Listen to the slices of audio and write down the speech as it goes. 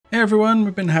Hey everyone,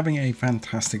 we've been having a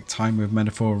fantastic time with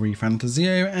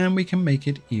MetaphorFIX and we can make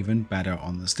it even better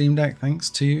on the Steam Deck thanks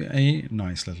to a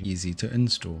nice little easy to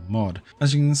install mod.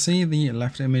 As you can see, the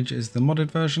left image is the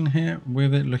modded version here,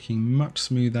 with it looking much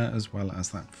smoother as well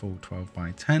as that full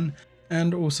 12:10.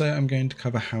 And also I'm going to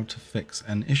cover how to fix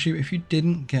an issue if you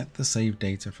didn't get the save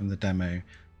data from the demo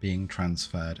being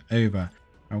transferred over.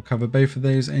 I'll cover both of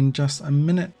those in just a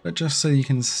minute, but just so you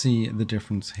can see the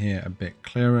difference here a bit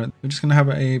clearer, we're just going to have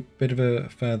a bit of a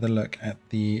further look at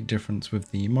the difference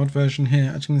with the mod version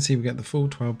here. As you can see, we get the full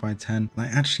 12:10, and I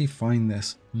actually find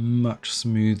this much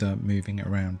smoother moving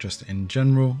around just in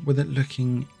general, with it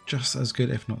looking just as good,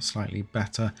 if not slightly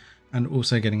better, and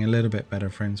also getting a little bit better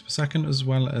frames per second, as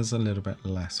well as a little bit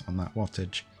less on that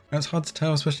wattage. Now, it's hard to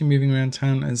tell, especially moving around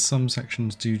town, as some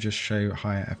sections do just show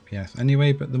higher FPS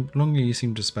anyway, but the longer you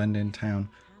seem to spend in town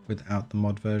without the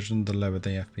mod version, the lower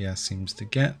the FPS seems to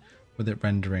get, with it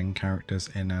rendering characters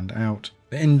in and out.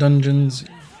 But in dungeons,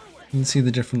 you can see the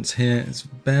difference here. It's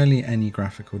barely any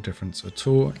graphical difference at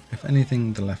all. If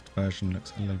anything, the left version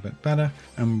looks a little bit better,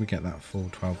 and we get that full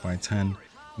 12:10.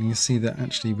 You can see that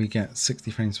actually we get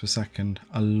 60 frames per second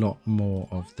a lot more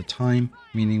of the time,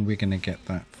 meaning we're going to get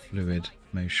that fluid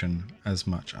motion as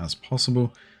much as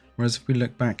possible. Whereas if we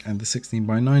look back at the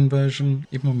 16:9 version,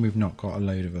 even when we've not got a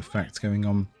load of effects going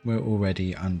on, we're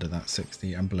already under that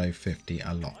 60 and below 50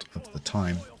 a lot of the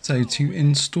time. So to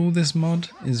install this mod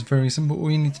is very simple.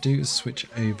 All you need to do is switch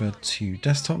over to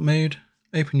desktop mode,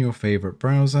 open your favorite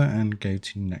browser and go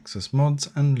to Nexus Mods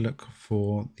and look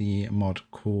for the mod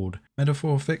called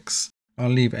MetaphorFIX. I'll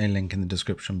leave a link in the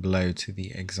description below to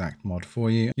the exact mod for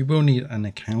you. You will need an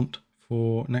account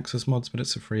for Nexus Mods, but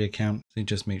it's a free account, so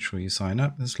just make sure you sign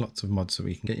up. There's lots of mods that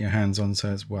we can get your hands on,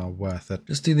 so it's well worth it.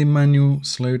 Just do the manual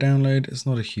slow download. It's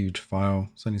not a huge file.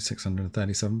 It's only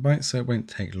 637 bytes, so it won't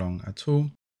take long at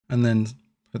all. And then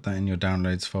put that in your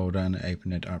downloads folder and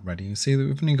open it up ready. You see that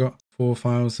we've only got 4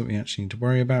 files that we actually need to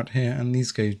worry about here, and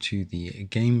these go to the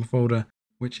game folder,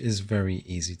 which is very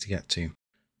easy to get to.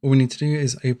 All we need to do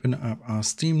is open up our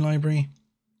Steam library,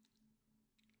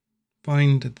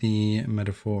 find the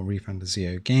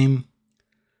MetaphorFIX game,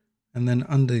 and then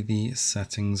under the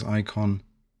settings icon,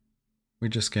 we're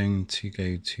just going to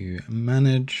go to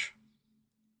manage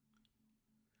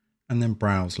and then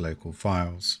browse local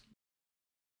files.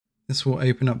 This will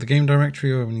open up the game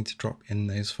directory where we need to drop in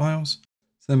those files.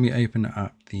 So then we open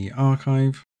up the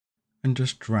archive and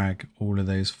just drag all of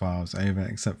those files over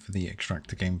except for the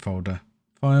extract the game folder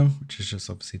file, which is just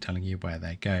obviously telling you where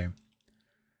they go.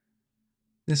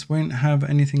 This won't have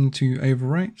anything to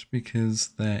overwrite because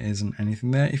there isn't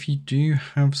anything there. If you do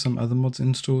have some other mods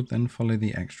installed, then follow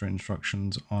the extra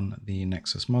instructions on the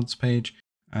Nexus Mods page,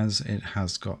 as it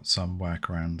has got some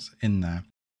workarounds in there.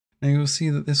 Now you'll see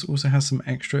that this also has some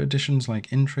extra additions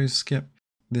like intro skip.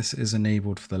 This is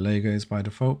enabled for the logos by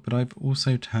default, but I've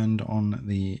also turned on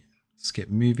the skip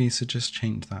movie, so just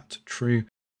change that to true.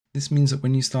 This means that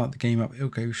when you start the game up, it'll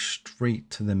go straight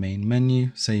to the main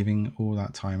menu, saving all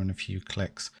that time and a few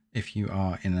clicks if you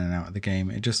are in and out of the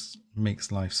game. It just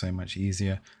makes life so much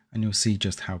easier, and you'll see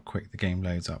just how quick the game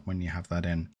loads up when you have that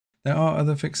in. There are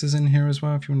other fixes in here as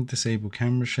well if you want to disable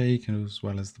camera shake, as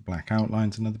well as the black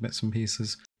outlines and other bits and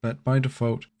pieces. But by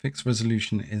default, fixed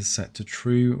resolution is set to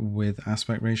true with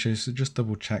aspect ratio, so just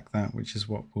double check that, which is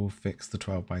what will fix the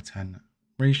 12:10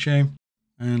 ratio.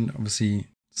 And obviously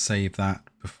save that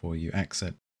before you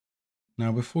exit.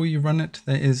 Now before you run it,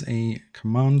 there is a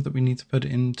command that we need to put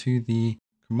into the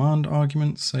command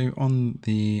argument. So on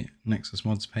the Nexus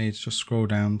Mods page, just scroll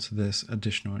down to this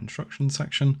additional instructions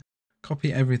section,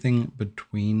 copy everything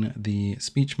between the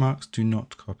speech marks, do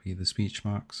not copy the speech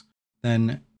marks.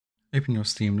 Then open your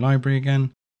Steam library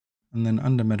again, and then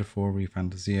under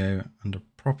MetaphorFIX, under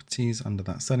properties, under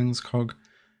that settings cog,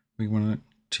 we want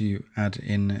to add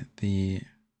in the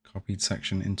copied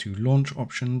section into launch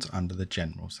options under the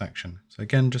general section. So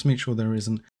again, just make sure there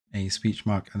isn't a speech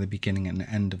mark at the beginning and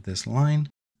end of this line,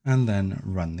 and then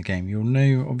run the game. You'll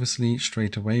know obviously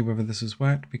straight away whether this has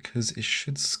worked because it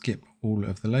should skip all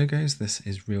of the logos. This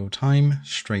is real time,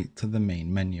 straight to the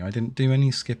main menu. I didn't do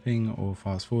any skipping or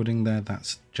fast forwarding there.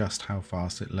 That's just how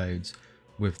fast it loads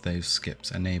with those skips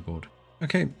enabled.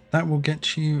 Okay, that will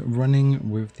get you running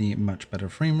with the much better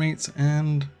frame rates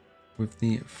and with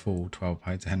the full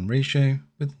 12:10 ratio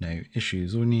with no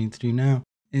issues. All you need to do now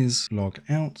is log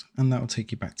out, and that will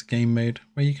take you back to game mode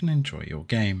where you can enjoy your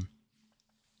game.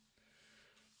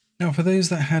 Now for those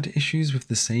that had issues with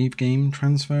the save game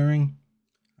transferring,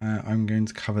 I'm going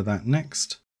to cover that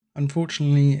next.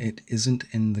 Unfortunately, it isn't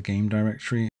in the game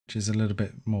directory, which is a little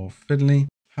bit more fiddly.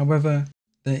 However,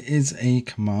 There is a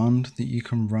command that you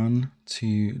can run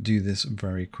to do this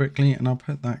very quickly, and I'll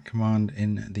put that command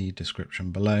in the description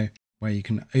below, where you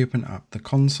can open up the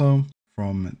console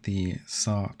from the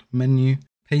start menu,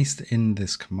 paste in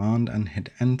this command and hit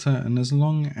enter, and as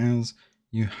long as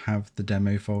you have the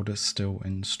demo folder still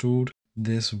installed,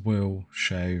 this will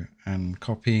show and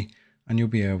copy, and you'll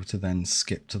be able to then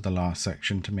skip to the last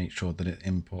section to make sure that it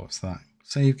imports that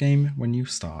save game when you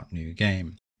start new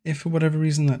game. If for whatever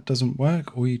reason that doesn't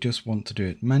work, or you just want to do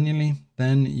it manually,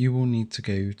 then you will need to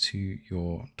go to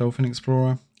your Dolphin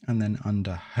Explorer and then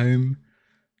under home.steam,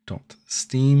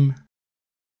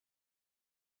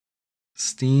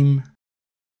 Steam,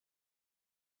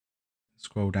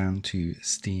 scroll down to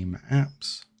Steam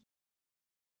apps,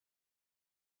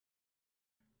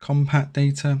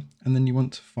 compatdata, and then you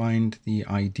want to find the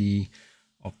ID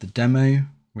of the demo,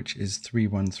 which is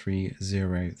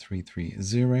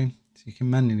 3130330. So you can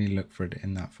manually look for it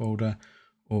in that folder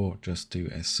or just do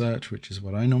a search, which is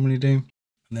what I normally do.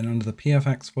 And then under the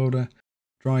PFX folder,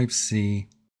 drive C,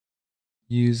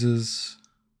 users,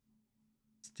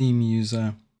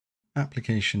 steamuser,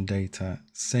 application data,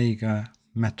 SEGA,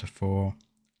 Metaphor,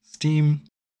 Steam,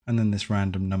 and then this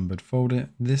random numbered folder.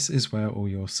 This is where all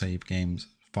your save games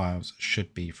files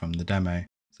should be from the demo.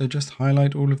 So just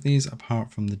highlight all of these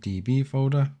apart from the DB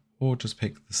folder, or just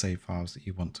pick the save files that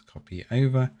you want to copy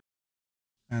over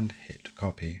and hit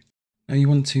copy. Now you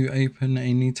want to open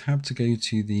a new tab to go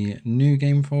to the new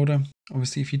game folder.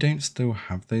 Obviously, if you don't still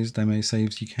have those demo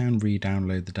saves, you can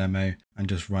re-download the demo and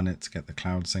just run it to get the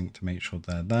cloud sync to make sure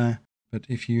they're there. But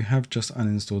if you have just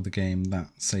uninstalled the game, that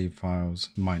save files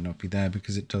might not be there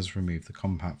because it does remove the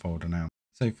compat folder now.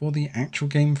 So for the actual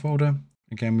game folder,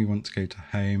 again, we want to go to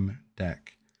home,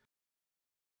 deck.steam,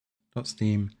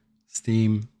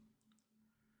 Steam,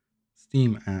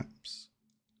 Steam apps,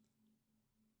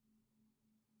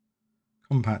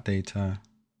 compatdata,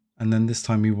 and then this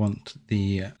time we want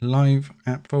the live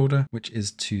app folder, which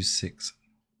is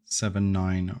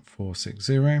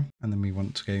 2679460, and then we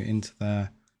want to go into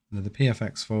there under the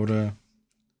PFX folder,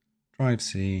 drive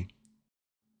C,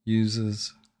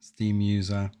 users,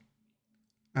 steamuser,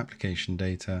 application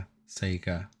data,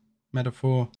 SEGA,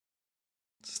 Metaphor,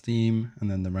 Steam,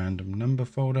 and then the random number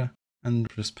folder, and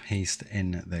just paste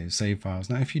in those save files.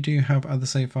 Now, if you do have other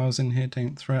save files in here,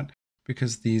 don't fret,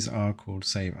 because these are called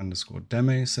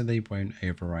save_demo, so they won't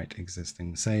overwrite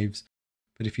existing saves.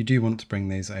 But if you do want to bring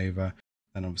these over,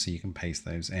 then obviously you can paste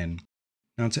those in.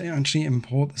 Now, to actually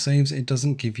import the saves, it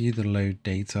doesn't give you the load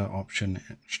data option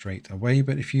straight away,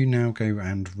 but if you now go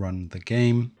and run the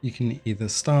game, you can either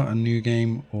start a new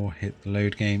game or hit the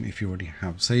load game if you already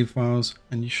have save files,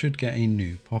 and you should get a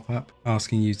new pop-up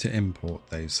asking you to import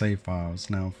those save files.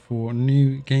 Now, for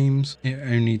new games, it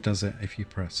only does it if you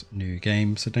press new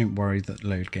game, so don't worry that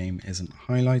load game isn't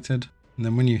highlighted. And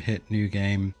then when you hit new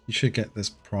game, you should get this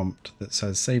prompt that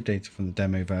says save data from the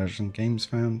demo version, games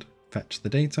found. Fetch the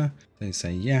data, so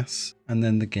say yes, and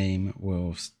then the game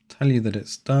will tell you that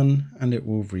it's done and it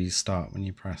will restart when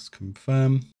you press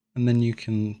confirm, and then you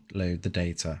can load the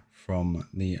data from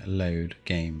the load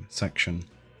game section.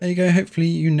 There you go. Hopefully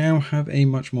you now have a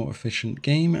much more efficient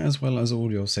game as well as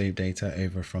all your save data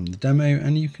over from the demo,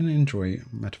 and you can enjoy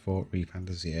Metaphor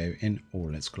ReFantazio in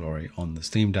all its glory on the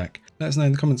Steam Deck. Let us know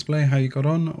in the comments below how you got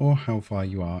on or how far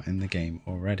you are in the game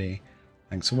already.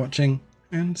 Thanks for watching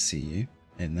and see you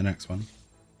in the next one.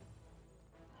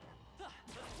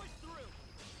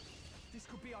 This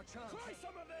could be our chance.